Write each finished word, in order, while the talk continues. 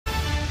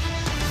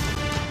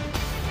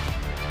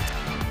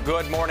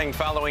Good morning.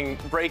 Following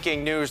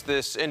breaking news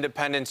this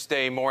Independence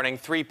Day morning,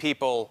 3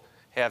 people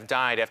have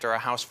died after a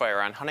house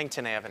fire on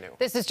Huntington Avenue.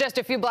 This is just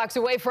a few blocks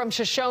away from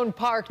Shoshone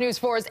Park. News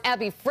 4's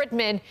Abby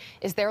Friedman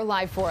is there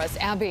live for us.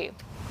 Abby.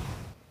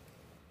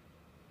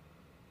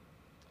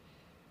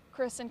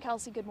 Chris and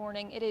Kelsey, good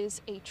morning. It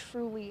is a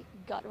truly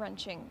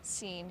gut-wrenching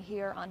scene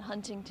here on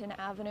Huntington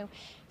Avenue.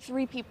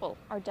 3 people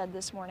are dead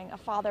this morning. A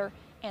father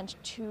and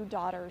 2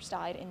 daughters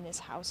died in this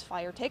house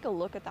fire. Take a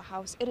look at the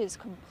house. It is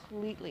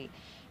completely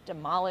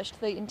demolished.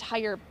 The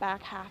entire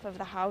back half of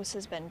the house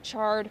has been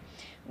charred.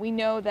 We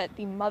know that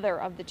the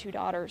mother of the 2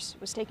 daughters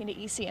was taken to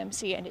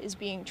ECMC and is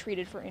being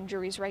treated for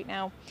injuries right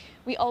now.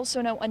 We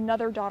also know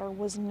another daughter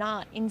was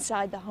not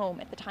inside the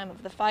home at the time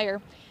of the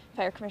fire.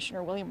 Fire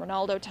Commissioner William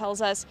Ronaldo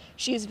tells us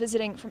she is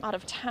visiting from out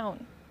of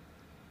town.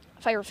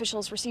 Fire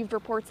officials received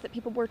reports that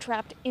people were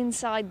trapped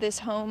inside this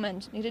home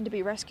and needed to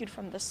be rescued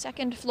from the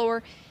 2nd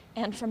floor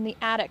and from the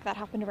attic. That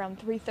happened around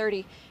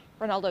 3:30.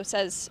 Ronaldo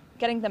says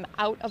getting them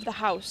out of the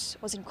house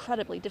was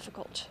incredibly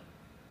difficult.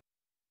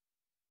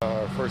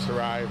 First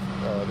arrived,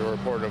 the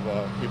report of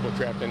people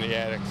trapped in the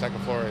attic, 2nd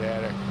floor of the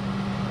attic.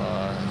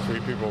 3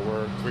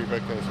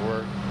 victims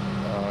were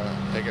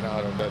taken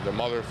out of the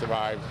mother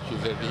survived.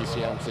 She's at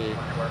ECMC.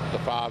 The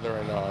father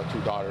and 2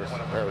 daughters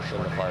perished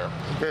in the fire.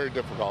 It's very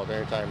difficult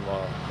anytime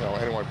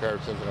anyone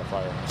perishes in a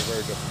fire. It's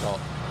very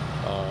difficult.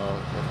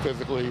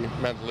 Physically,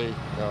 mentally,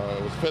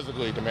 it was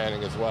physically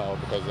demanding as well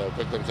because the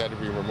victims had to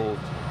be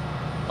removed,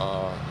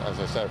 as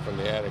I said, from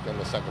the attic and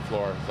the 2nd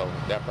floor. So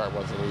that part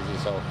wasn't easy.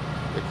 So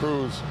the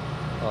crews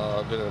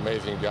did an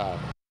amazing job.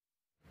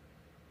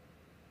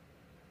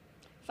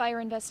 Fire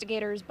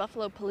investigators,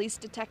 Buffalo police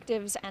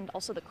detectives, and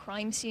also the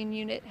crime scene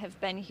unit have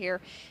been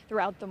here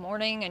throughout the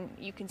morning, and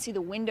you can see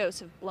the windows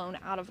have blown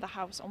out of the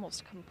house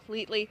almost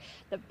completely.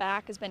 The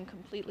back has been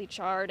completely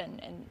charred,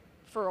 and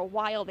for a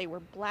while they were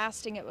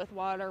blasting it with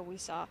water. We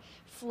saw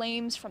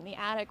flames from the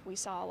attic. We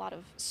saw a lot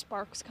of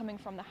sparks coming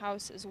from the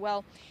house as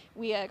well.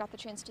 We got the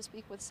chance to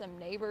speak with some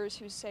neighbors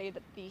who say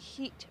that the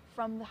heat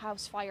from the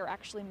house fire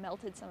actually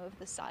melted some of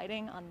the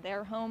siding on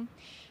their home.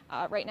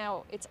 Right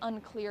now, it's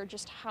unclear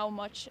just how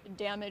much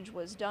damage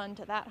was done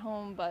to that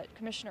home, but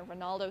Commissioner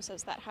Ronaldo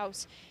says that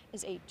house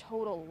is a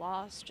total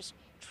loss, just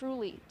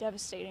truly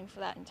devastating for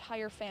that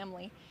entire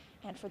family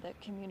and for the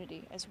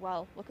community as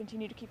well. We'll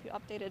continue to keep you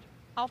updated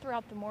all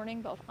throughout the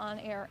morning, both on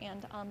air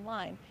and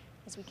online,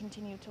 as we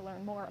continue to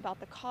learn more about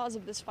the cause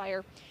of this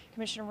fire.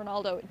 Commissioner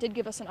Ronaldo did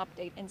give us an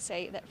update and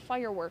say that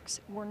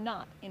fireworks were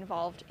not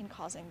involved in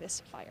causing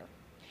this fire.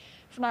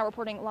 For now,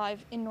 reporting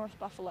live in North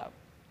Buffalo,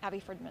 Abby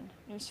Friedman,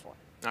 News 4.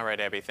 All right,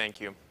 Abby,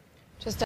 thank you.